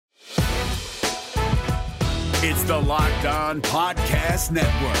It's the Locked On Podcast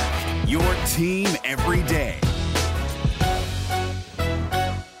Network, your team every day.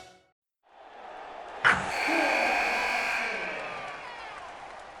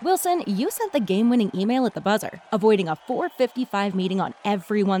 Wilson, you sent the game-winning email at the buzzer, avoiding a 4:55 meeting on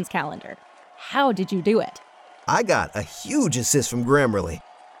everyone's calendar. How did you do it? I got a huge assist from Grammarly,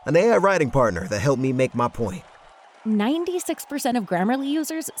 an AI writing partner that helped me make my point. 96% of Grammarly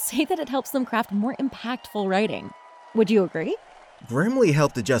users say that it helps them craft more impactful writing. Would you agree? Grammarly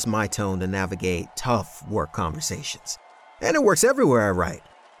helped adjust my tone to navigate tough work conversations. And it works everywhere I write,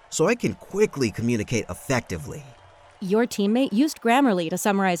 so I can quickly communicate effectively. Your teammate used Grammarly to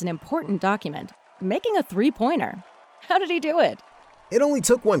summarize an important document, making a 3-pointer. How did he do it? It only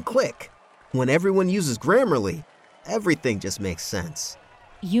took one click. When everyone uses Grammarly, everything just makes sense.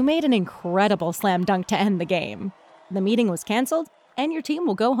 You made an incredible slam dunk to end the game. The meeting was canceled, and your team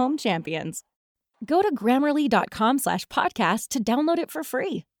will go home champions. Go to Grammarly.com/podcast to download it for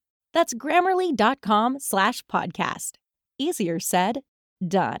free. That's Grammarly.com/podcast. Easier said,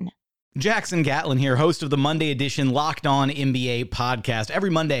 done. Jackson Gatlin here, host of the Monday edition Locked On NBA podcast. Every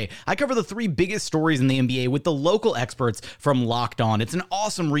Monday, I cover the 3 biggest stories in the NBA with the local experts from Locked On. It's an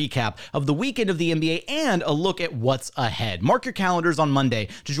awesome recap of the weekend of the NBA and a look at what's ahead. Mark your calendars on Monday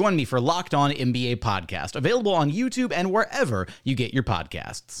to join me for Locked On NBA podcast, available on YouTube and wherever you get your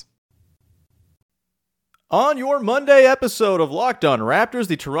podcasts. On your Monday episode of Locked On Raptors,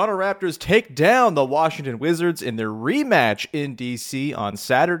 the Toronto Raptors take down the Washington Wizards in their rematch in DC on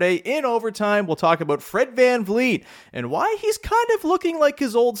Saturday. In overtime, we'll talk about Fred VanVleet and why he's kind of looking like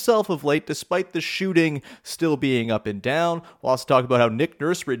his old self of late, despite the shooting still being up and down. We'll also talk about how Nick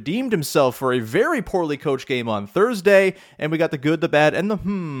Nurse redeemed himself for a very poorly coached game on Thursday. And we got the good, the bad, and the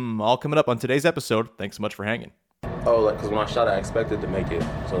all coming up on today's episode. Thanks so much for hanging. Because when I shot, I expected to make it.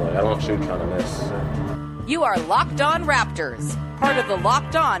 So, I don't shoot trying to miss. You are Locked On Raptors, part of the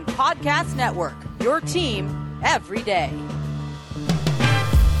Locked On Podcast Network, your team every day.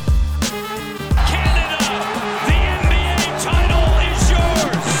 Canada, the NBA title is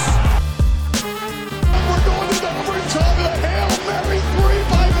yours. We're going to the overtime of the Hail Mary 3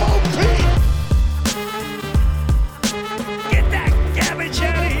 by Mo Pete. Get that garbage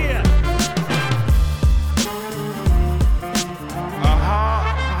out of here.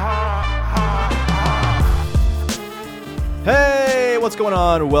 Hey, what's going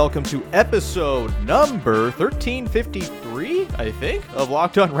on? Welcome to episode number 1353, I think, of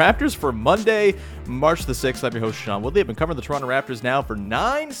Locked On Raptors for Monday, March the 6th. I'm your host, Sean Woodley. I've been covering the Toronto Raptors now for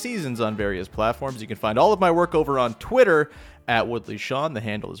 9 seasons on various platforms. You can find all of my work over on Twitter at WoodleySean. The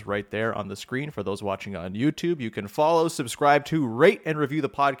handle is right there on the screen for those watching on YouTube. You can follow, subscribe to, rate, and review the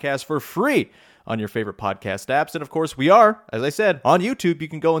podcast for free on your favorite podcast apps. And of course, we are, as I said, on YouTube. You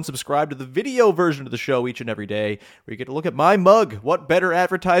can go and subscribe to the video version of the show each and every day, where you get to look at my mug. What better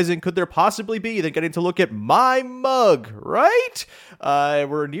advertising could there possibly be than getting to look at my mug, right?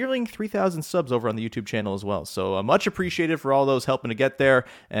 We're nearing 3,000 subs over on the YouTube channel as well. So much appreciated for all those helping to get there.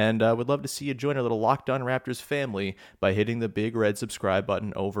 And would love to see you join our little Locked On Raptors family by hitting the big red subscribe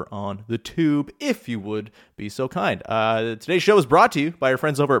button over on the tube, if you would be so kind. Today's show is brought to you by our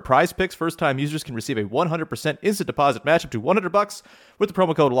friends over at Prize Picks. First-time users can receive a 100% instant deposit match up to $100 with the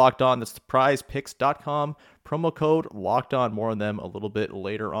promo code Locked On. That's prizepicks.com. Promo code Locked On. More on them a little bit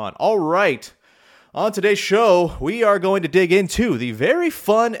later on. All right. On today's show, we are going to dig into the very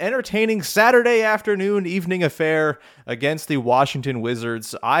fun, entertaining Saturday afternoon evening affair against the Washington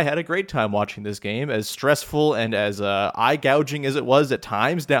Wizards. I had a great time watching this game, as stressful and as eye-gouging as it was at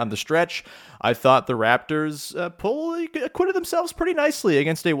times down the stretch. I thought the Raptors acquitted themselves pretty nicely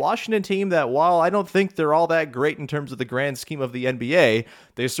against a Washington team that, while I don't think they're all that great in terms of the grand scheme of the NBA,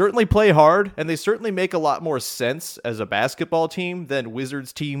 they certainly play hard, and they certainly make a lot more sense as a basketball team than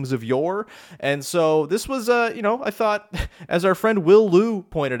Wizards teams of yore. And so this was, I thought, as our friend Will Liu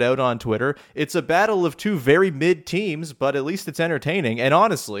pointed out on Twitter, it's a battle of 2 very mid teams, but at least it's entertaining. And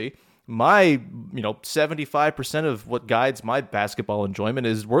honestly, my 75% of what guides my basketball enjoyment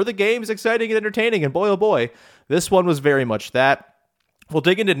is, were the games exciting and entertaining? And boy, oh boy, this one was very much that. We'll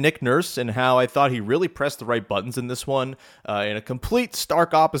dig into Nick Nurse and how I thought he really pressed the right buttons in this one, in a complete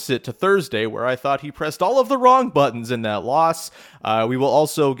stark opposite to Thursday, where I thought he pressed all of the wrong buttons in that loss. We will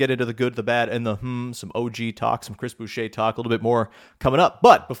also get into the good, the bad, and the some OG talk, some Chris Boucher talk, a little bit more coming up.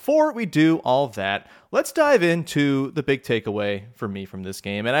 But before we do all that, let's dive into the big takeaway for me from this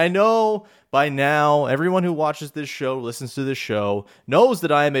game. And I know by now, everyone who watches this show, listens to this show, knows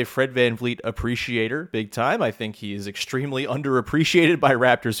that I am a Fred VanVleet appreciator, big time. I think he is extremely underappreciated by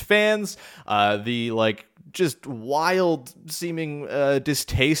Raptors fans. The just wild seeming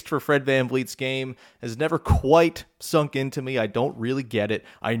distaste for Fred VanVleet's game has never quite sunk into me. I don't really get it.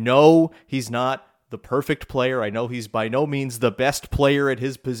 I know he's not the perfect player. I know he's by no means the best player at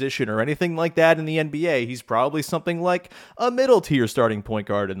his position or anything like that in the NBA. He's probably something like a middle tier starting point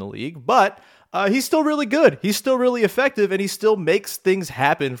guard in the league, but he's still really good. He's still really effective, and he still makes things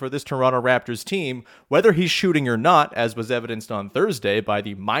happen for this Toronto Raptors team, whether he's shooting or not, as was evidenced on Thursday by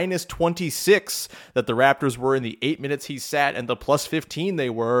the minus 26 that the Raptors were in the 8 minutes he sat and the plus 15 they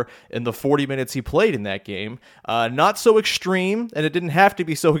were in the 40 minutes he played in that game. Not so extreme, and it didn't have to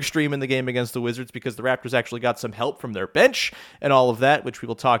be so extreme in the game against the Wizards because the Raptors actually got some help from their bench and all of that, which we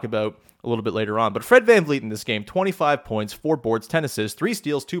will talk about a little bit later on. But Fred VanVleet in this game, 25 points, 4 boards, 10 assists, 3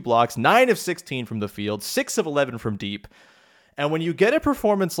 steals, 2 blocks, 9 of 16 from the field, 6 of 11 from deep. And when you get a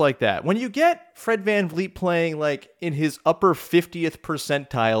performance like that, when you get Fred VanVleet playing like in his upper 50th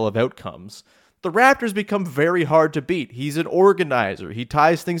percentile of outcomes, the Raptors become very hard to beat. He's an organizer. He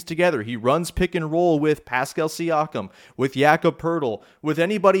ties things together. He runs pick and roll with Pascal Siakam, with Jakob Poeltl, with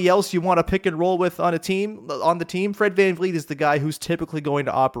anybody else you want to pick and roll with on the team. Fred VanVleet is the guy who's typically going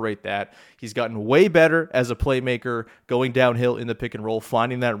to operate that. He's gotten way better as a playmaker, going downhill in the pick and roll,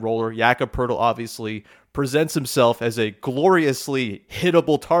 finding that roller. Jakob Poeltl obviously presents himself as a gloriously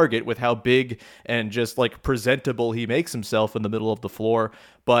hittable target with how big and just like presentable he makes himself in the middle of the floor.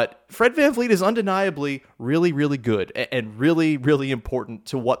 But Fred VanVleet is undeniably really, really good and really, really important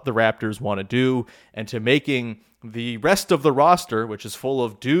to what the Raptors want to do and to making the rest of the roster, which is full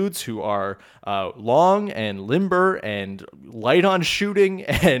of dudes who are long and limber and light on shooting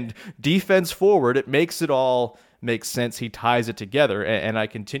and defense forward. It makes it all make sense. He ties it together. And I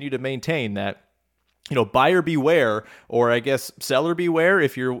continue to maintain that, you know, buyer beware, or I guess seller beware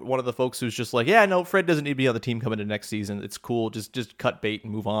if you're one of the folks who's just like, yeah, no, Fred doesn't need to be on the team coming to next season. It's cool. Just cut bait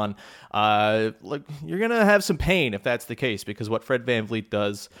and move on. Like, you're going to have some pain if that's the case, because what Fred VanVleet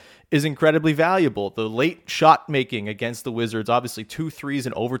does is incredibly valuable. The late shot making against the Wizards, obviously 2 threes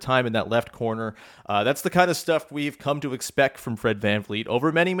in overtime in that left corner. That's the kind of stuff we've come to expect from Fred VanVleet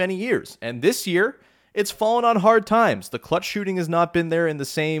over many, many years. And this year, it's fallen on hard times. The clutch shooting has not been there in the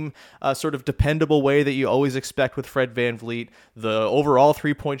same sort of dependable way that you always expect with Fred VanVleet. The overall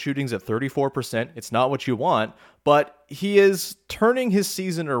three-point shooting's at 34%. It's not what you want, but he is turning his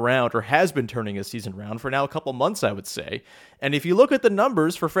season around, or has been turning his season around for now a couple months, I would say. And if you look at the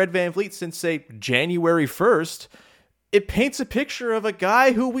numbers for Fred VanVleet since, say, January 1st, it paints a picture of a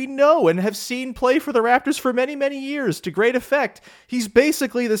guy who we know and have seen play for the Raptors for many, many years to great effect. He's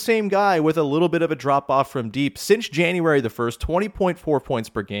basically the same guy with a little bit of a drop-off from deep. Since January the 1st, 20.4 points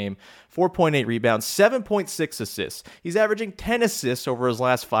per game, 4.8 rebounds, 7.6 assists. He's averaging 10 assists over his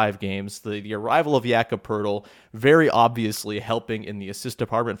last 5 games. The arrival of Jakob Poeltl very obviously helping in the assist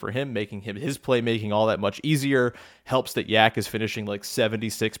department for him, making his playmaking all that much easier. Helps that Yak is finishing like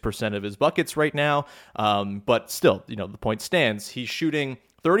 76% of his buckets right now. But still, you know, the point stands. He's shooting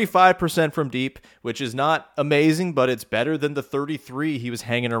 35% from deep, which is not amazing, but it's better than the 33 he was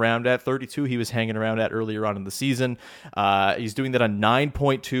hanging around at, 32 he was hanging around at earlier on in the season. He's doing that on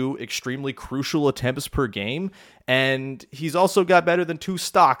 9.2 extremely crucial attempts per game, and he's also got better than 2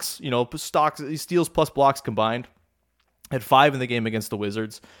 stocks, steals plus blocks combined, at 5 in the game against the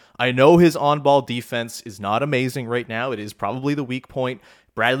Wizards. I know his on-ball defense is not amazing right now. It is probably the weak point.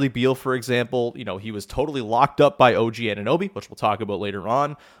 Bradley Beal, for example, he was totally locked up by OG Anunoby, which we'll talk about later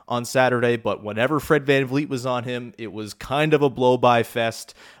on Saturday. But whenever Fred VanVleet was on him, it was kind of a blow-by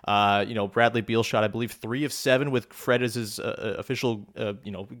fest. Bradley Beal shot, I believe, 3 of 7 with Fred as his official,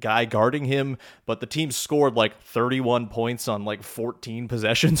 guy guarding him. But the team scored like 31 points on like 14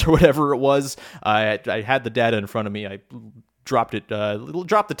 possessions or whatever it was. I had the data in front of me. I dropped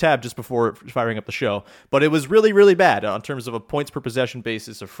the tab just before firing up the show, but it was really, really bad in terms of a points per possession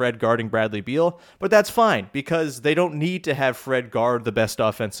basis of Fred guarding Bradley Beal. But that's fine, because they don't need to have Fred guard the best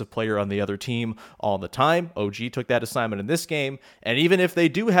offensive player on the other team all the time. OG took that assignment in this game, and even if they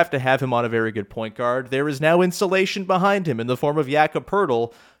do have to have him on a very good point guard, there is now insulation behind him in the form of Jakob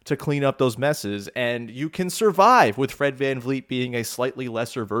Poeltl to clean up those messes, and you can survive with Fred VanVleet being a slightly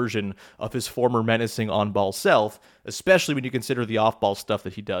lesser version of his former menacing on-ball self, especially when you consider the off-ball stuff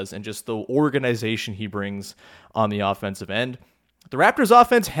that he does and just the organization he brings on the offensive end. The Raptors'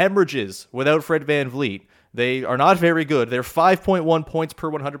 offense hemorrhages without Fred VanVleet. They are not very good. They're 5.1 points per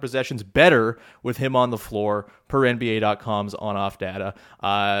 100 possessions better with him on the floor per NBA.com's on-off data.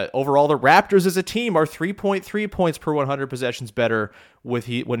 Overall, the Raptors as a team are 3.3 points per 100 possessions better when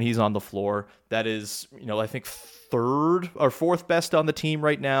he's on the floor. That is, I think third or fourth best on the team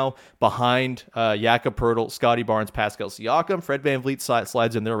right now, behind Jakob Poeltl, Scotty Barnes, Pascal Siakam. Fred VanVleet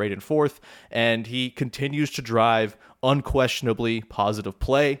slides in there right in fourth, and he continues to drive unquestionably positive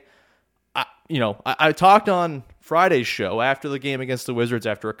play. I talked on Friday's show after the game against the Wizards,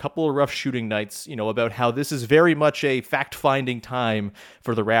 after a couple of rough shooting nights, about how this is very much a fact-finding time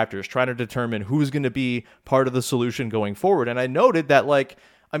for the Raptors, trying to determine who's going to be part of the solution going forward. And I noted that,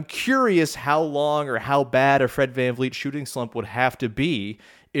 I'm curious how long or how bad a Fred VanVleet shooting slump would have to be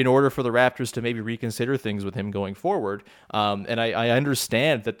in order for the Raptors to maybe reconsider things with him going forward. And I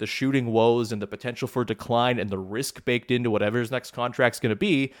understand that the shooting woes and the potential for decline and the risk baked into whatever his next contract's going to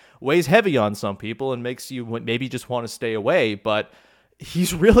be weighs heavy on some people and makes you maybe just want to stay away. But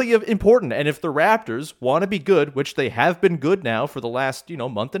he's really important. And if the Raptors want to be good, which they have been good now for the last,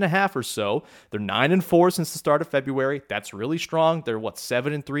 month and a half or so, they're 9-4 since the start of February. That's really strong. They're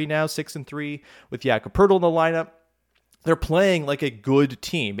 7-3 now, 6-3 with Jakob Poeltl in the lineup. They're playing like a good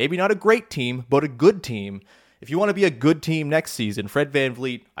team. Maybe not a great team, but a good team. If you want to be a good team next season, Fred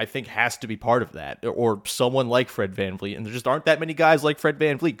VanVleet, I think, has to be part of that, or someone like Fred VanVleet. And there just aren't that many guys like Fred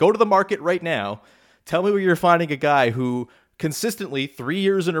VanVleet. Go to the market right now. Tell me where you're finding a guy who consistently 3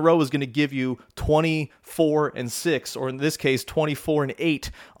 years in a row is going to give you 24-6, or in this case 24-8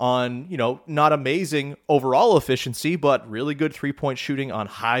 on, not amazing overall efficiency, but really good 3-point shooting on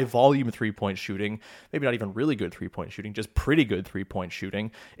high volume 3-point shooting. Maybe not even really good 3-point shooting, just pretty good 3-point shooting.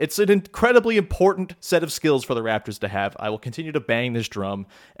 It's an incredibly important set of skills for the Raptors to have. I will continue to bang this drum,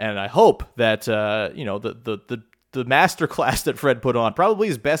 and I hope that the masterclass that Fred put on, probably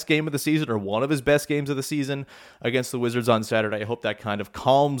his best game of the season, or one of his best games of the season against the Wizards on Saturday. I hope that kind of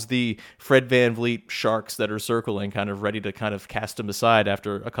calms the Fred VanVleet sharks that are circling, kind of ready to kind of cast him aside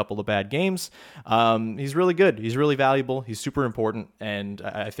after a couple of bad games. He's really good. He's really valuable. He's super important. And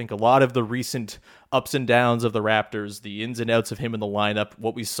I think a lot of the recent ups and downs of the Raptors, the ins and outs of him in the lineup,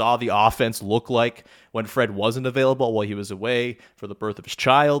 what we saw the offense look like when Fred wasn't available while he was away for the birth of his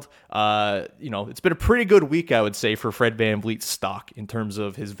child. It's been a pretty good week, I would say, for Fred VanVleet's stock in terms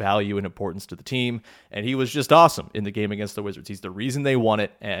of his value and importance to the team. And he was just awesome in the game against the Wizards. He's the reason they won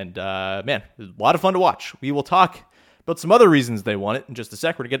it. And man, it was a lot of fun to watch. We will talk about some other reasons they won it in just a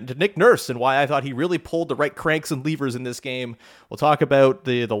sec. We're going to get into Nick Nurse and why I thought he really pulled the right cranks and levers in this game. We'll talk about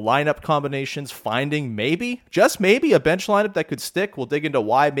the lineup combinations, finding just maybe, a bench lineup that could stick. We'll dig into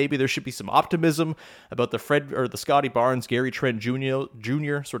why maybe there should be some optimism about the Scotty Barnes, Gary Trent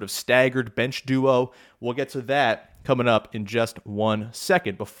Jr. sort of staggered bench duo. We'll get to that coming up in just 1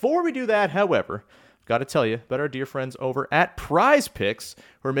 second. Before we do that, however, got to tell you about our dear friends over at Prize Picks,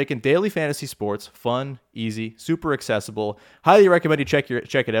 who are making daily fantasy sports fun, easy, super accessible. Highly recommend you check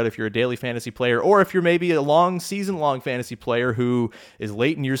it out if you're a daily fantasy player, or if you're maybe a season-long fantasy player who is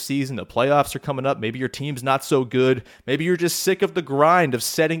late in your season, the playoffs are coming up, maybe your team's not so good, maybe you're just sick of the grind of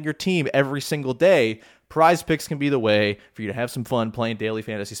setting your team every single day. Prize Picks can be the way for you to have some fun playing daily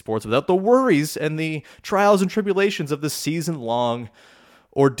fantasy sports without the worries and the trials and tribulations of the season-long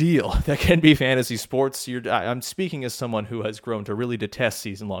ordeal that can be fantasy sports. I'm speaking as someone who has grown to really detest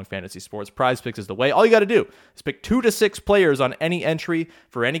season-long fantasy sports. Prize Picks is the way. All you got to do is pick 2 to 6 players on any entry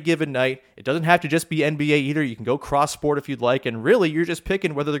for any given night. It doesn't have to just be NBA either. You can go cross-sport if you'd like, and really, you're just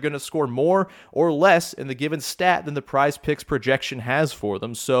picking whether they're going to score more or less in the given stat than the Prize Picks projection has for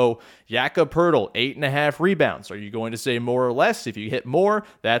them. So, Jakob Poeltl, 8.5 rebounds. Are you going to say more or less? If you hit more,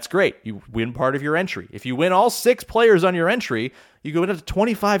 that's great. You win part of your entry. If you win all 6 players on your entry, you go into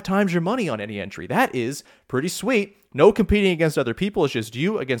 25 times your money on any entry. That is pretty sweet. No competing against other people. It's just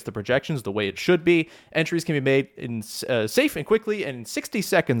you against the projections the way it should be. Entries can be made in safe and quickly and in 60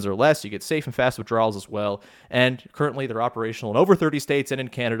 seconds or less. You get safe and fast withdrawals as well. And currently they're operational in over 30 states and in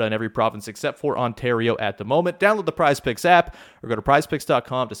Canada and every province except for Ontario at the moment. Download the Prize Picks app or go to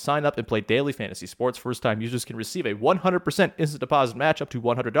prizepicks.com to sign up and play daily fantasy sports. First-time users can receive a 100% instant deposit match up to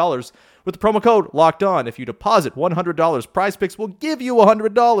 $100 with the promo code LOCKEDON. If you deposit $100, Prize Picks will give you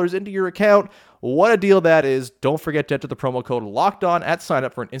 $100 into your account. What a deal that is. Don't forget to enter the promo code LOCKEDON at sign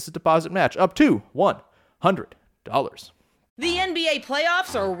up for an instant deposit match up to $100. The NBA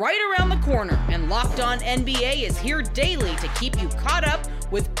playoffs are right around the corner, and Locked On NBA is here daily to keep you caught up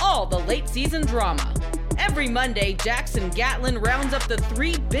with all the late season drama. Every Monday, Jackson Gatlin rounds up the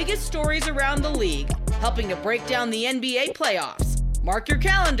 3 biggest stories around the league, helping to break down the NBA playoffs. Mark your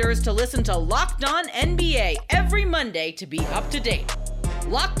calendars to listen to Locked On NBA every Monday to be up to date.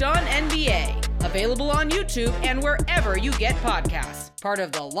 Locked On NBA, Available on YouTube and wherever you get podcasts. Part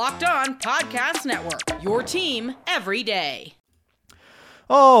of the Locked On Podcast Network. Your team every day.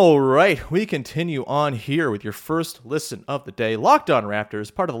 All right, we continue on here with your first listen of the day. Locked On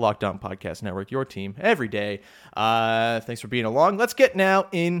Raptors, part of the Locked On Podcast Network, your team every day. Thanks for being along. Let's get now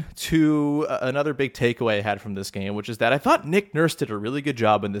into another big takeaway I had from this game, which is that I thought Nick Nurse did a really good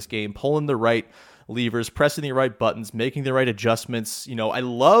job in this game, pulling the right levers, pressing the right buttons, making the right adjustments. I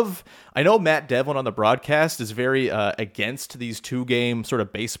know Matt Devlin on the broadcast is very against these 2-game sort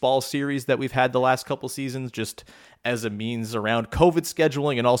of baseball series that we've had the last couple seasons, just as a means around COVID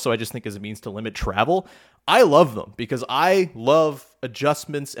scheduling, and also I just think as a means to limit travel. I love them because I love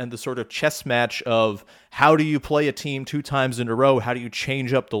adjustments and the sort of chess match of how do you play a team 2 times in a row? How do you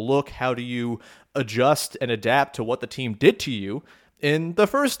change up the look? How do you adjust and adapt to what the team did to you in the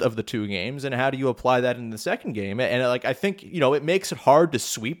first of the 2 games, and how do you apply that in the second game? And I think, it makes it hard to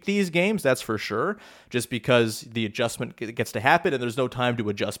sweep these games, that's for sure, just because the adjustment gets to happen and there's no time to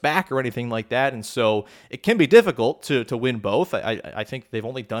adjust back or anything like that. And so it can be difficult to win both. I think they've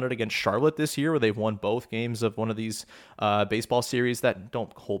only done it against Charlotte this year, where they've won both games of one of these baseball series. That,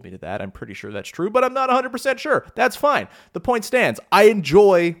 don't hold me to that. I'm pretty sure that's true, but I'm not 100% sure. That's fine. The point stands. I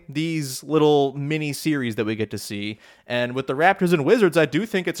enjoy these little mini series that we get to see. And with the Raptors and Wizards, I do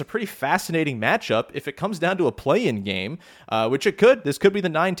think it's a pretty fascinating matchup if it comes down to a play-in game, which it could. This could be the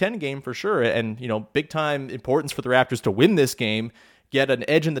 9-10 game for sure. And, big-time importance for the Raptors to win this game, get an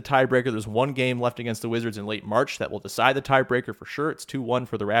edge in the tiebreaker. There's 1 game left against the Wizards in late March that will decide the tiebreaker for sure. It's 2-1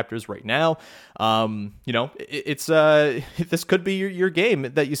 for the Raptors right now. This could be your game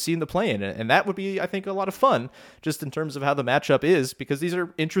that you see in the play-in, and that would be, I think, a lot of fun just in terms of how the matchup is, because these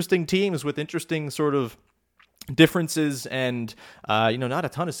are interesting teams with interesting sort of differences and, not a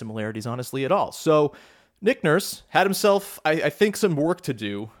ton of similarities, honestly, at all. So Nick Nurse had himself, I think, some work to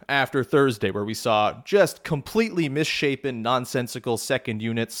do after Thursday, where we saw just completely misshapen, nonsensical second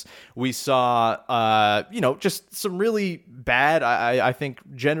units. We saw, just some really bad, I think,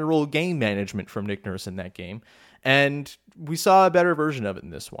 general game management from Nick Nurse in that game. And we saw a better version of it in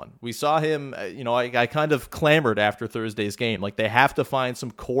this one. We saw him, I kind of clamored after Thursday's game. Like, they have to find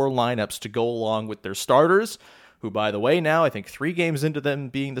some core lineups to go along with their starters, who, by the way, now, I think 3 games into them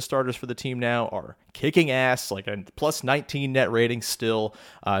being the starters for the team now, are kicking ass, like a plus 19 net rating still.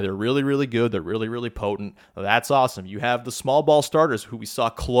 They're really, really good. They're really, really potent. That's awesome. You have the small ball starters who we saw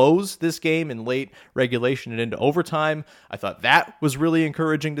close this game in late regulation and into overtime. I thought that was really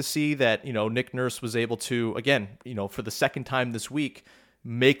encouraging to see that, Nick Nurse was able to, again, for the second time this week,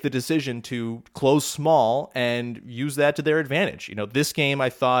 make the decision to close small and use that to their advantage. This game,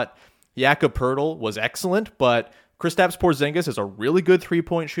 I thought Jakob Poeltl was excellent, but Kristaps Porzingis is a really good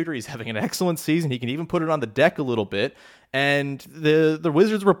 3-point shooter. He's having an excellent season. He can even put it on the deck a little bit. And the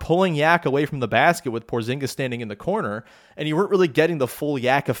Wizards were pulling Yak away from the basket with Porzingis standing in the corner, and you weren't really getting the full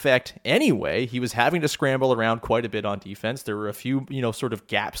Yak effect anyway. He was having to scramble around quite a bit on defense. There were a few, sort of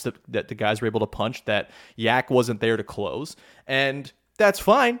gaps that the guys were able to punch that Yak wasn't there to close. And that's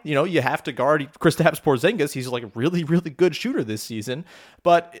fine. You have to guard Kristaps Porzingis. He's like a really, really good shooter this season.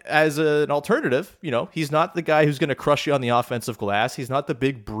 But as an alternative, he's not the guy who's going to crush you on the offensive glass. He's not the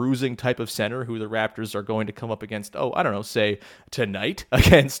big bruising type of center who the Raptors are going to come up against, say tonight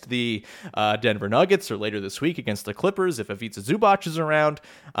against the Denver Nuggets, or later this week against the Clippers if Ivica Zubac is around,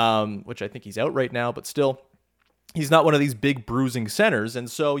 which I think he's out right now, but still. He's not one of these big bruising centers,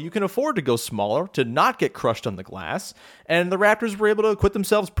 and so you can afford to go smaller to not get crushed on the glass. And the Raptors were able to acquit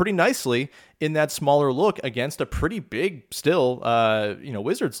themselves pretty nicely in that smaller look against a pretty big, still,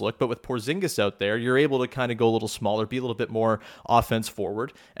 Wizards look. But with Porzingis out there, you're able to kind of go a little smaller, be a little bit more offense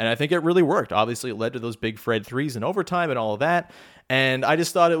forward. And I think it really worked. Obviously, it led to those big Fred threes in overtime and all of that. And I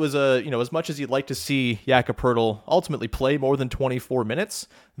just thought it was as much as you'd like to see Jakob Poeltl ultimately play more than 24 minutes,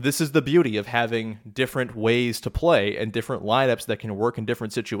 this is the beauty of having different ways to play and different lineups that can work in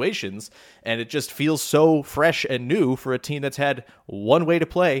different situations. And it just feels so fresh and new for a team that's had one way to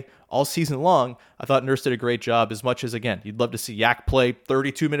play all season long. I thought Nurse did a great job, as much as, again, you'd love to see Yak play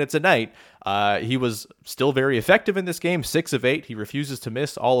 32 minutes a night. He was still very effective in this game, 6 of 8. He refuses to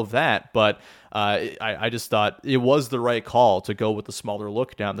miss, all of that. But I just thought it was the right call to go with the smaller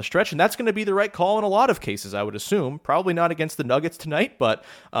look down the stretch. And that's going to be the right call in a lot of cases, I would assume. Probably not against the Nuggets tonight, but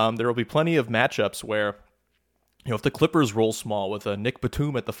there will be plenty of matchups where, if the Clippers roll small with a Nick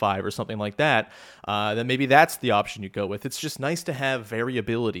Batum at the 5 or something like that, then maybe that's the option you go with. It's just nice to have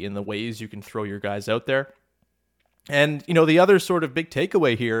variability in the ways you can throw your guys out there. And, the other sort of big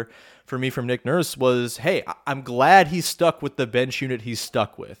takeaway here for me from Nick Nurse was, hey, I'm glad he's stuck with the bench unit he's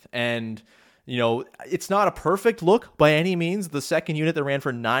stuck with. And It's not a perfect look by any means. The second unit that ran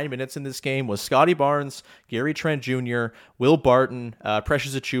for 9 minutes in this game was Scotty Barnes, Gary Trent Jr., Will Barton,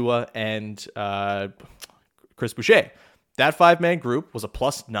 Precious Achiuwa, and Chris Boucher. That 5-man group was a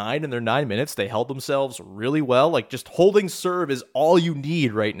 +9 in their 9 minutes. They held themselves really well. Like, just holding serve is all you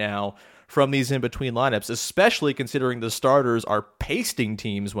need right now from these in-between lineups, especially considering the starters are pasting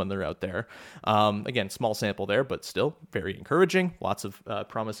teams when they're out there. Again, small sample there, but still very encouraging. Lots of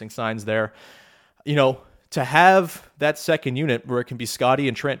promising signs there. To have that second unit where it can be Scotty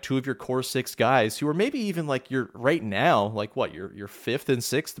and Trent, two of your core 6 guys who are maybe even like your right now, like what, your 5th and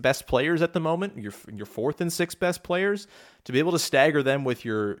 6th best players at the moment, your 4th and 6th best players, to be able to stagger them with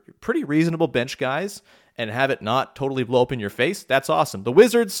your pretty reasonable bench guys and have it not totally blow up in your face, that's awesome. The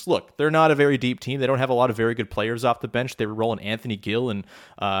Wizards, look, they're not a very deep team. They don't have a lot of very good players off the bench. They were rolling Anthony Gill and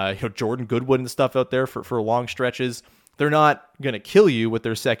Jordan Goodwin and stuff out there for long stretches. They're not going to kill you with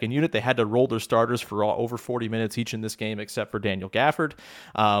their second unit. They had to roll their starters for over 40 minutes each in this game, except for Daniel Gafford.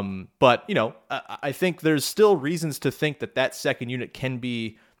 But I think there's still reasons to think that second unit can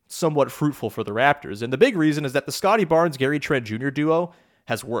be somewhat fruitful for the Raptors. And the big reason is that the Scotty Barnes, Gary Trent Jr. duo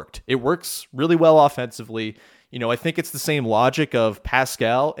has worked. It works really well offensively. I think it's the same logic of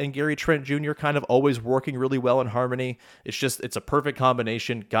Pascal and Gary Trent Jr. kind of always working really well in harmony. It's a perfect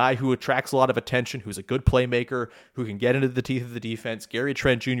combination. Guy who attracts a lot of attention, who's a good playmaker, who can get into the teeth of the defense. Gary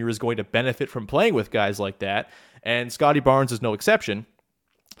Trent Jr. is going to benefit from playing with guys like that, and Scotty Barnes is no exception.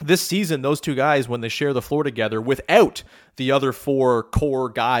 This season, those two guys, when they share the floor together without the other 4 core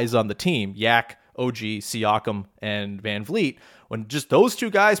guys on the team, Yak, OG, Siakam, and VanVleet, when just those 2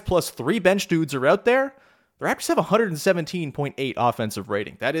 guys plus 3 bench dudes are out there, the Raptors have 117.8 offensive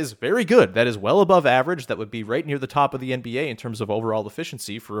rating. That is very good. That is well above average. That would be right near the top of the NBA in terms of overall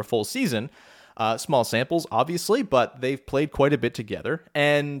efficiency for a full season. Small samples, obviously, but they've played quite a bit together.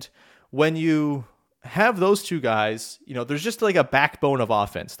 And when you have those 2 guys, there's just like a backbone of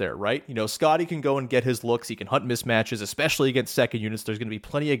offense there, right? Scotty can go and get his looks. He can hunt mismatches, especially against second units. There's going to be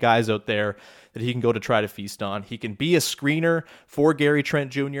plenty of guys out there that he can go to try to feast on. He can be a screener for Gary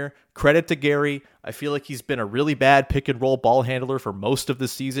Trent Jr. Credit to Gary. I feel like he's been a really bad pick and roll ball handler for most of the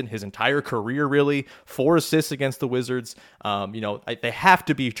season, his entire career, really. 4 assists against the Wizards. They have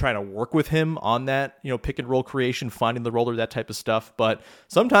to be trying to work with him on that, pick and roll creation, finding the roller, that type of stuff. But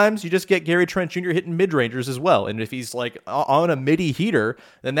sometimes you just get Gary Trent Jr. hitting mid-rangers as well. And if he's like on a midi heater,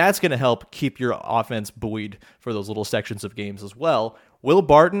 then that's going to help keep your offense buoyed for those little sections of games as well. Will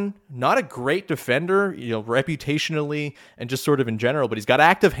Barton, not a great defender, reputationally and just sort of in general, but he's got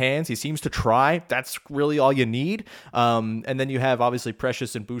active hands. He seems to try. That's really all you need. And then you have obviously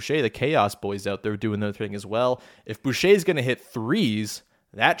Precious and Boucher, the Chaos boys out there doing their thing as well. If Boucher is going to hit threes,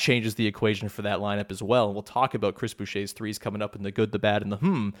 that changes the equation for that lineup as well. And we'll talk about Chris Boucher's threes coming up in the good, the bad, and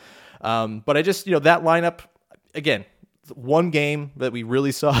the But I just, that lineup, again, one game that we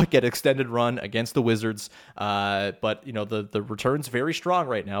really saw get extended run against the Wizards. But the return's very strong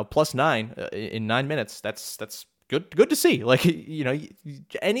right now. +9 in 9 minutes. That's good to see. Like,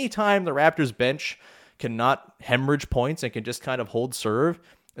 anytime the Raptors bench cannot hemorrhage points and can just kind of hold serve,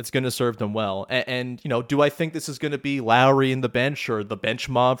 it's going to serve them well. And do I think this is going to be Lowry in the bench or the bench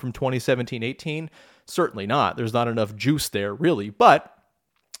mob from 2017-18? Certainly not. There's not enough juice there, really. But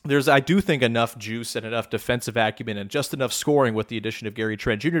there's, I do think, enough juice and enough defensive acumen and just enough scoring with the addition of Gary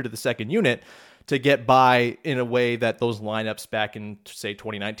Trent Jr. to the second unit to get by in a way that those lineups back in, say,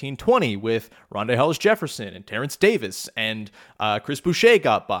 2019-20 with Rondae Hollis-Jefferson and Terrence Davis and Chris Boucher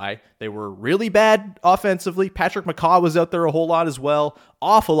got by. They were really bad offensively. Patrick McCaw was out there a whole lot as well.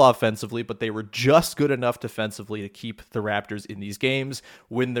 Awful offensively, but they were just good enough defensively to keep the Raptors in these games,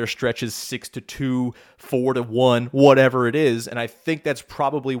 win their stretches 6-2, 4-1, whatever it is. And I think that's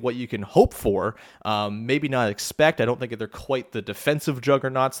probably what you can hope for. Maybe not expect. I don't think they're quite the defensive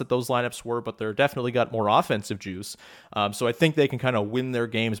juggernauts that those lineups were, but they're definitely got more offensive juice. So I think they can kind of win their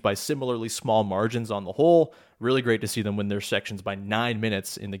games by similarly small margins on the whole. Really great to see them win their sections by 9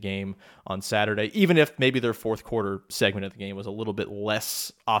 minutes in the game on Saturday, even if maybe their fourth quarter segment of the game was a little bit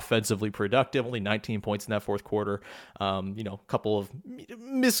less offensively productive, only 19 points in that fourth quarter. A couple of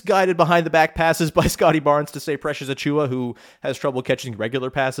misguided behind the back passes by Scotty Barnes to say Precious Achiuwa, who has trouble catching regular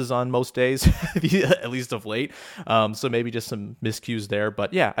passes on most days, at least of late. So maybe just some miscues there.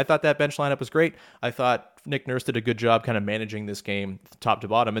 But yeah, I thought that bench lineup was great. I thought Nick Nurse did a good job kind of managing this game top to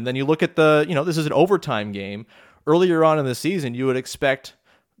bottom. And then you look at this is an overtime game. Earlier on in the season, you would expect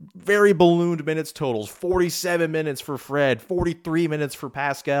very ballooned minutes totals, 47 minutes for Fred, 43 minutes for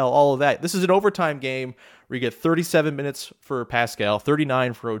Pascal, all of that. This is an overtime game where you get 37 minutes for Pascal,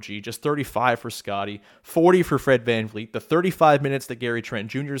 39 for OG, just 35 for Scotty, 40 for Fred VanVleet. The 35 minutes that Gary Trent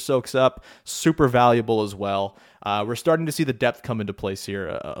Jr. soaks up, super valuable as well. We're starting to see the depth come into place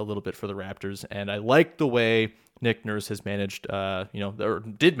here a little bit for the Raptors, and I like the way Nick Nurse has managed, or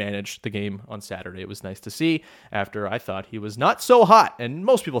did manage the game on Saturday. It was nice to see after I thought he was not so hot, and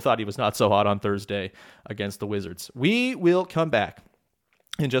most people thought he was not so hot on Thursday against the Wizards. We will come back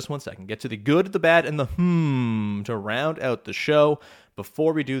in just 1 second. Get to the good, the bad, and the to round out the show.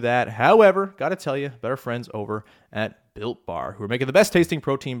 Before we do that, however, got to tell you about our friends over at Built Bar, who are making the best tasting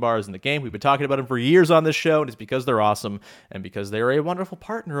protein bars in the game. We've been talking about them for years on this show, and it's because they're awesome and because they're a wonderful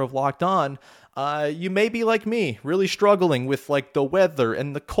partner of Locked On. You may be like me, really struggling with like the weather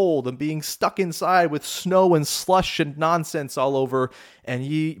and the cold and being stuck inside with snow and slush and nonsense all over.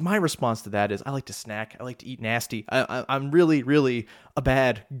 And my response to that is I like to snack. I like to eat nasty. I'm really, really a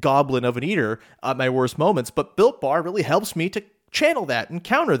bad goblin of an eater at my worst moments. But Built Bar really helps me to channel that and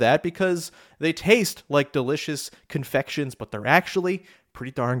counter that because they taste like delicious confections, but they're actually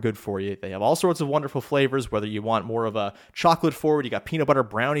pretty darn good for you. They have all sorts of wonderful flavors, whether you want more of a chocolate forward. You got peanut butter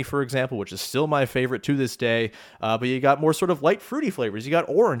brownie, for example, which is still my favorite to this day. But you got more sort of light fruity flavors. You got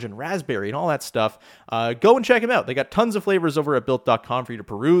orange and raspberry and all that stuff. Go and check them out. They got tons of flavors over at Built.com for you to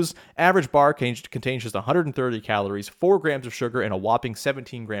peruse. Average bar contains just 130 calories, 4 grams of sugar, and a whopping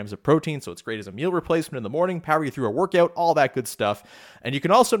 17 grams of protein. So it's great as a meal replacement in the morning, power you through a workout, all that good stuff. And you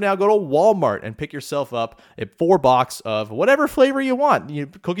can also now go to Walmart and pick yourself up a 4-box of whatever flavor you want.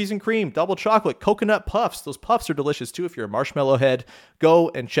 Cookies and cream, double chocolate, coconut puffs. Those puffs are delicious too if you're a marshmallow head. Go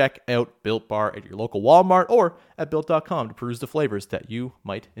and check out Built Bar at your local Walmart or at Built.com to peruse the flavors that you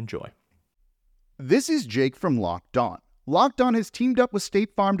might enjoy. This is Jake from Locked On. Locked On has teamed up with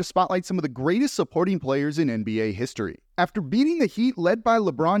State Farm to spotlight some of the greatest supporting players in NBA history. After beating the Heat led by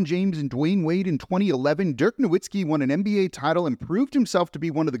LeBron James and Dwayne Wade in 2011, Dirk Nowitzki won an NBA title and proved himself to be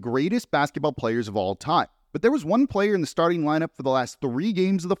one of the greatest basketball players of all time. But there was one player in the starting lineup for the last 3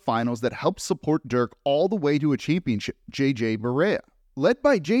 games of the finals that helped support Dirk all the way to a championship, JJ Barea. Led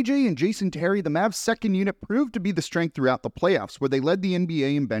by JJ and Jason Terry, the Mavs' second unit proved to be the strength throughout the playoffs, where they led the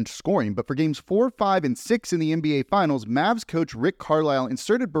NBA in bench scoring. But for games 4, 5, and 6 in the NBA Finals, Mavs coach Rick Carlisle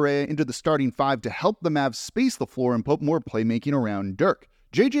inserted Barea into the starting 5 to help the Mavs space the floor and put more playmaking around Dirk.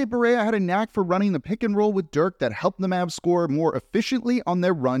 JJ Barea had a knack for running the pick and roll with Dirk that helped the Mavs score more efficiently on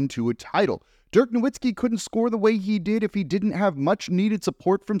their run to a title. Dirk Nowitzki couldn't score the way he did if he didn't have much needed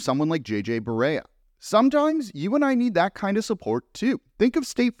support from someone like JJ Barea. Sometimes you and I need that kind of support too. Think of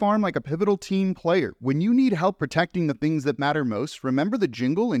State Farm like a pivotal team player. When you need help protecting the things that matter most, remember the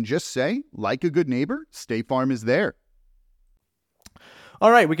jingle and just say, like a good neighbor, State Farm is there. All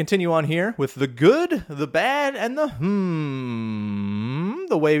right, we continue on here with the good, the bad, and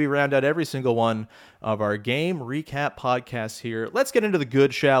the way we round out every single one of our game recap podcasts here. Let's get into the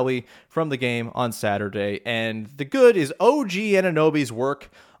good, shall we, from the game on Saturday. And the good is OG Anunoby's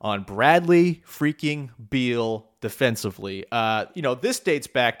work on Bradley freaking Beal defensively. This dates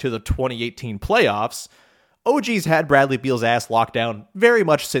back to the 2018 playoffs. OG's had Bradley Beal's ass locked down very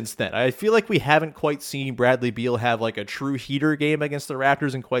much since then. I feel like we haven't quite seen Bradley Beal have like a true heater game against the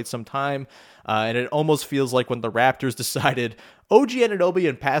Raptors in quite some time. And it almost feels like when the Raptors decided OG Anunoby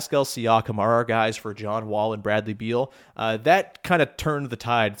and Pascal Siakam are our guys for John Wall and Bradley Beal, that kind of turned the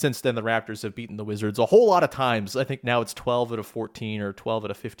tide. Since then, the Raptors have beaten the Wizards a whole lot of times. I think now it's 12 out of 14 or 12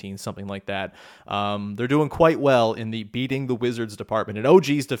 out of 15, something like that. They're doing quite well in the beating the Wizards department. And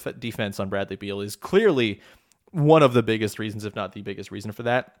OG's defense on Bradley Beal is clearly one of the biggest reasons, if not the biggest reason for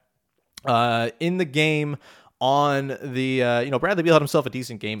that. In the game on the, Bradley Beal had himself a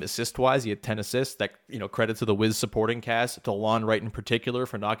decent game assist-wise. He had 10 assists. That, credit to the Wiz supporting cast, to Lon Wright in particular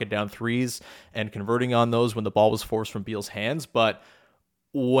for knocking down threes and converting on those when the ball was forced from Beal's hands. But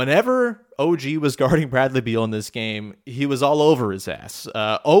whenever OG was guarding Bradley Beal in this game, he was all over his ass.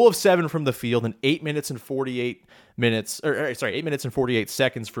 0 of 7 from the field in 8 minutes and 48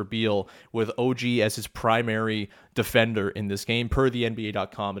 seconds for Beal, with OG as his primary defender in this game, per the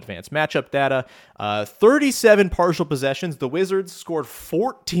NBA.com advanced matchup data. 37 partial possessions. The Wizards scored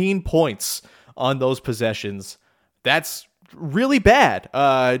 14 points on those possessions. That's really bad.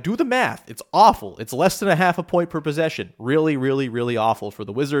 Do the math. It's awful. It's less than a half a point per possession. Really, really, really awful for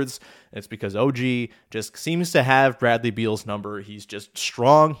the Wizards. And it's because OG just seems to have Bradley Beal's number. He's just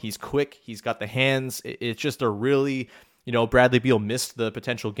strong. He's quick. He's got the hands. It's just a really, Bradley Beal missed the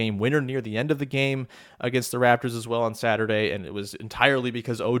potential game winner near the end of the game against the Raptors as well on Saturday. And it was entirely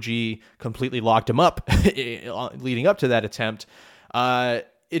because OG completely locked him up leading up to that attempt.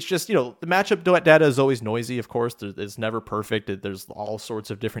 it's just, the matchup data is always noisy, of course. It's never perfect. There's all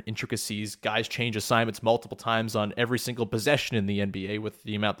sorts of different intricacies. Guys change assignments multiple times on every single possession in the NBA with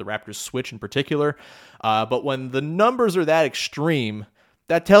the amount the Raptors switch in particular. But when the numbers are that extreme,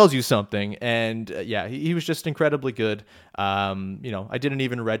 that tells you something. And he was just incredibly good. I didn't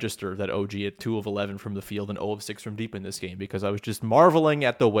even register that OG at 2 of 11 from the field and 0 of 6 from deep in this game because I was just marveling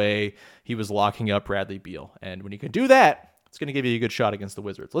at the way he was locking up Bradley Beal. And when you can do that, it's going to give you a good shot against the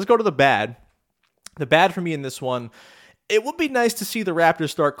Wizards. Let's go to the bad. The bad for me in this one, it would be nice to see the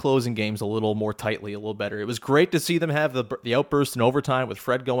Raptors start closing games a little more tightly, a little better. It was great to see them have the outburst in overtime with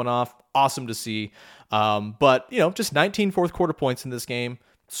Fred going off. Awesome to see. But just 19 fourth quarter points in this game.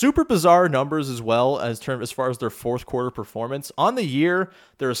 Super bizarre numbers as well as far as their fourth quarter performance. On the year,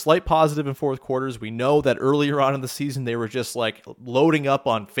 they're a slight positive in fourth quarters. We know that earlier on in the season, they were just like loading up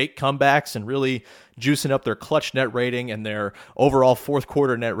on fake comebacks and really juicing up their clutch net rating and their overall fourth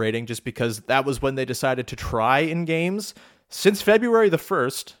quarter net rating just because that was when they decided to try in games. Since February the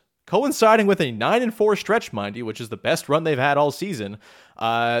 1st, coinciding with a 9-4 stretch, mind you, which is the best run they've had all season,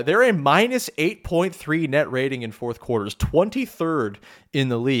 they're a minus 8.3 net rating in fourth quarters, 23rd in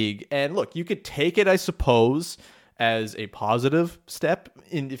the league. And look, you could take it, I suppose, as a positive step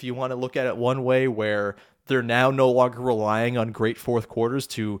if you want to look at it one way, where they're now no longer relying on great fourth quarters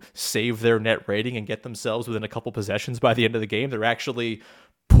to save their net rating and get themselves within a couple possessions by the end of the game. They're actually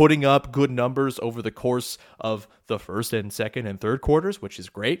putting up good numbers over the course of the first and second and third quarters, which is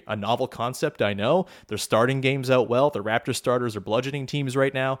great. A novel concept, I know. They're starting games out well. The Raptors starters are bludgeoning teams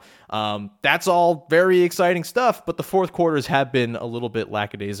right now. That's all very exciting stuff, but the fourth quarters have been a little bit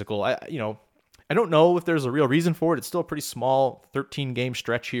lackadaisical. I don't know if there's a real reason for it. It's still a pretty small 13-game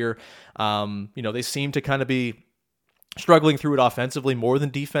stretch here. They seem to kind of be struggling through it offensively more than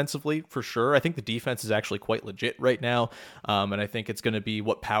defensively, for sure. I think the defense is actually quite legit right now, and I think it's going to be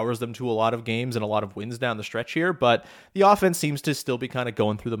what powers them to a lot of games and a lot of wins down the stretch here, but the offense seems to still be kind of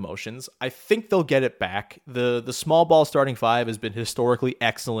going through the motions. I think they'll get it back. The small ball starting five has been historically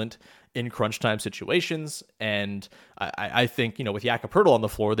excellent in crunch time situations, and I think, with Jakob Poeltl on the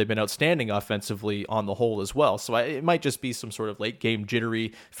floor, they've been outstanding offensively on the whole as well. So it might just be some sort of late game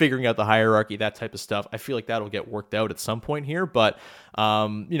jittery, figuring out the hierarchy, that type of stuff. I feel like that'll get worked out at some point here, but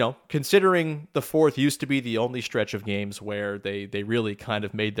considering the fourth used to be the only stretch of games where they really kind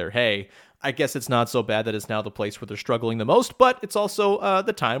of made their hay, I guess it's not so bad that it's now the place where they're struggling the most, but it's also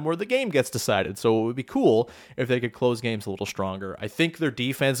the time where the game gets decided. So it would be cool if they could close games a little stronger. I think their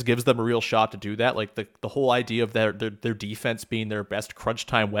defense gives them a real shot to do that. Like the whole idea of their defense being their best crunch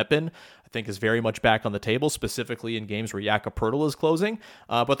time weapon, I think is very much back on the table, specifically in games where Jakob Poeltl is closing.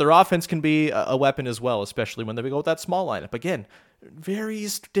 But their offense can be a weapon as well, especially when they go with that small lineup. Again,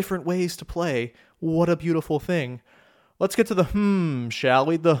 various different ways to play. What a beautiful thing. Let's get to the shall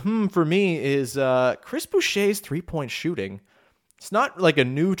we? The for me is Chris Boucher's three-point shooting. It's not like a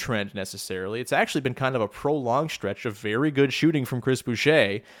new trend necessarily. It's actually been kind of a prolonged stretch of very good shooting from Chris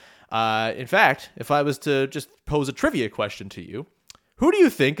Boucher. In fact, if I was to just pose a trivia question to you, who do you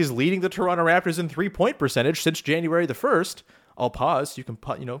think is leading the Toronto Raptors in three-point percentage since January the 1st? I'll pause. You can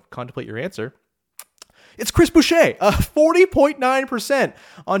contemplate your answer. It's Chris Boucher, 40.9%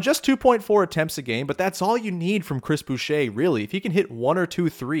 on just 2.4 attempts a game, but that's all you need from Chris Boucher, really. If he can hit 1 or 2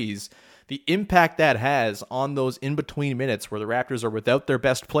 threes, the impact that has on those in-between minutes where the Raptors are without their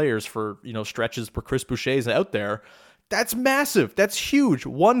best players for, stretches where Chris Boucher's out there, that's massive. That's huge.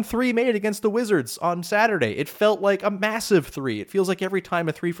 1 3 made against the Wizards on Saturday. It felt like a massive 3. It feels like every time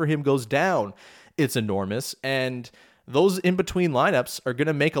a 3 for him goes down, it's enormous, and those in-between lineups are going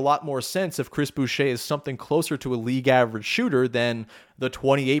to make a lot more sense if Chris Boucher is something closer to a league average shooter than the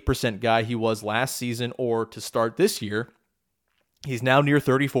 28% guy he was last season or to start this year. He's now near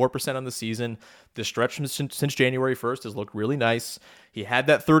 34% on the season. The stretch since January 1st has looked really nice. He had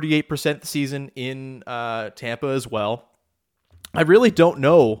that 38% season in Tampa as well. I really don't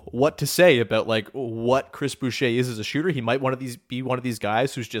know what to say about what Chris Boucher is as a shooter. He might be one of these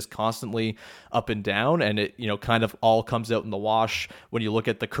guys who's just constantly up and down, and it kind of all comes out in the wash when you look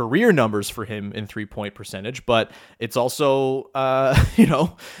at the career numbers for him in 3-point percentage. But it's also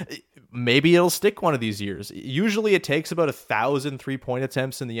maybe it'll stick one of these years. Usually it takes about 1,000 3-point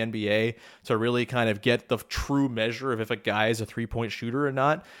attempts in the NBA to really kind of get the true measure of if a guy is a 3-point shooter or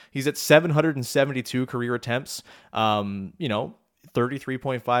not. He's at 772 career attempts.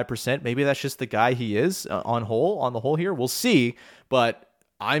 33.5%. Maybe that's just the guy he is on the whole here. We'll see. But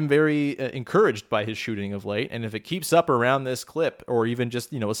I'm very encouraged by his shooting of late, and if it keeps up around this clip, or even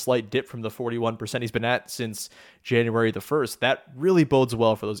just, a slight dip from the 41% he's been at since January the 1st, that really bodes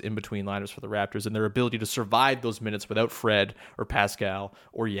well for those in-between liners for the Raptors and their ability to survive those minutes without Fred or Pascal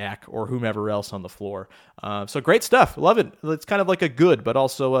or Yak or whomever else on the floor. So great stuff. Love it. It's kind of like a good, but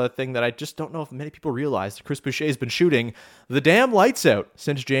also a thing that I just don't know if many people realize. Chris Boucher's been shooting the damn lights out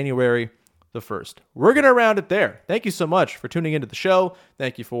since January the 1st. We're going to round it there. Thank you so much for tuning into the show.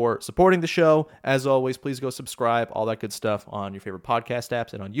 Thank you for supporting the show. As always, please go subscribe, all that good stuff on your favorite podcast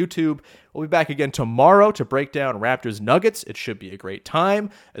apps and on YouTube. We'll be back again tomorrow to break down Raptors Nuggets. It should be a great time.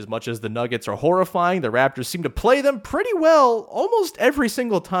 As much as the Nuggets are horrifying, the Raptors seem to play them pretty well almost every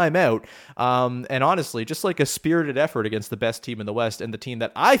single time out. And honestly, just like a spirited effort against the best team in the West and the team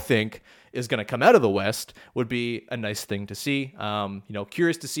that I think is going to come out of the West would be a nice thing to see.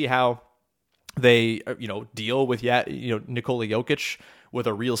 Curious to see how they, deal with, Nikola Jokic with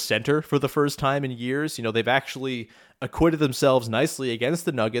a real center for the first time in years. They've actually acquitted themselves nicely against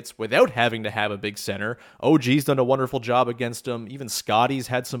the Nuggets without having to have a big center. OG's done a wonderful job against them. Even Scotty's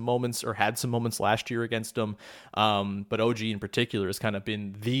had some moments last year against them. But OG in particular has kind of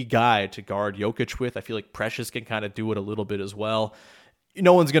been the guy to guard Jokic with. I feel like Precious can kind of do it a little bit as well.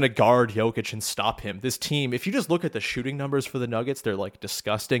 No one's going to guard Jokic and stop him. This team, if you just look at the shooting numbers for the Nuggets, they're like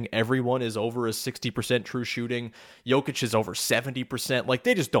disgusting. Everyone is over a 60% true shooting. Jokic is over 70%. Like,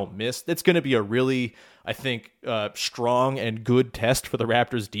 they just don't miss. It's going to be a really, I think, strong and good test for the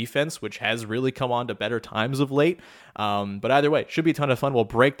Raptors defense, which has really come on to better times of late. But either way, should be a ton of fun. We'll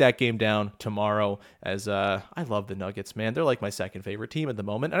break that game down tomorrow, as I love the Nuggets, man. They're like my second favorite team at the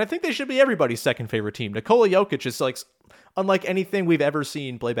moment, and I think they should be everybody's second favorite team. Nikola Jokic is like unlike anything we've ever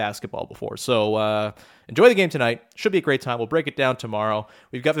seen play basketball before. So enjoy the game tonight. Should be a great time. We'll break it down tomorrow.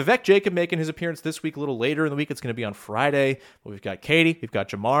 We've got Vivek Jacob making his appearance this week a little later in the week. It's going to be on Friday. But we've got Katie, we've got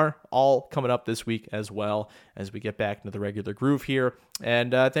Jamar, all coming up this week as well as we get back into the regular groove here.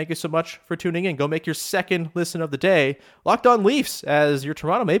 And thank you so much for tuning in. Go make your second listen of the day Locked On Leafs, as your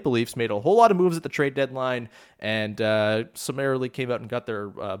Toronto Maple Leafs made a whole lot of moves at the trade deadline and summarily came out and got their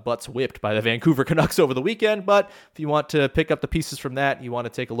butts whipped by the Vancouver Canucks over the weekend. But if you want to pick up the pieces from that, you want to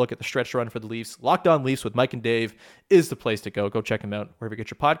take a look at the stretch run for the Leafs, Locked On Leafs with Mike and Dave is the place to go. Go check them out wherever you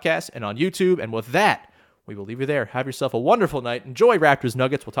get your podcasts and on YouTube. And with that, we will leave you there. Have yourself a wonderful night. Enjoy Raptors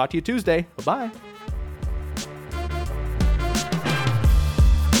Nuggets. We'll talk to you Tuesday. Bye-bye.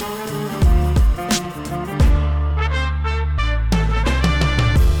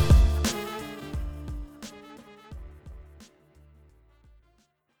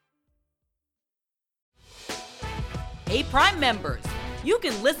 Hey, Prime members, you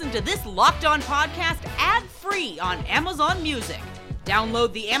can listen to this Locked On podcast ad-free on Amazon Music.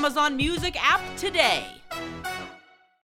 Download the Amazon Music app today.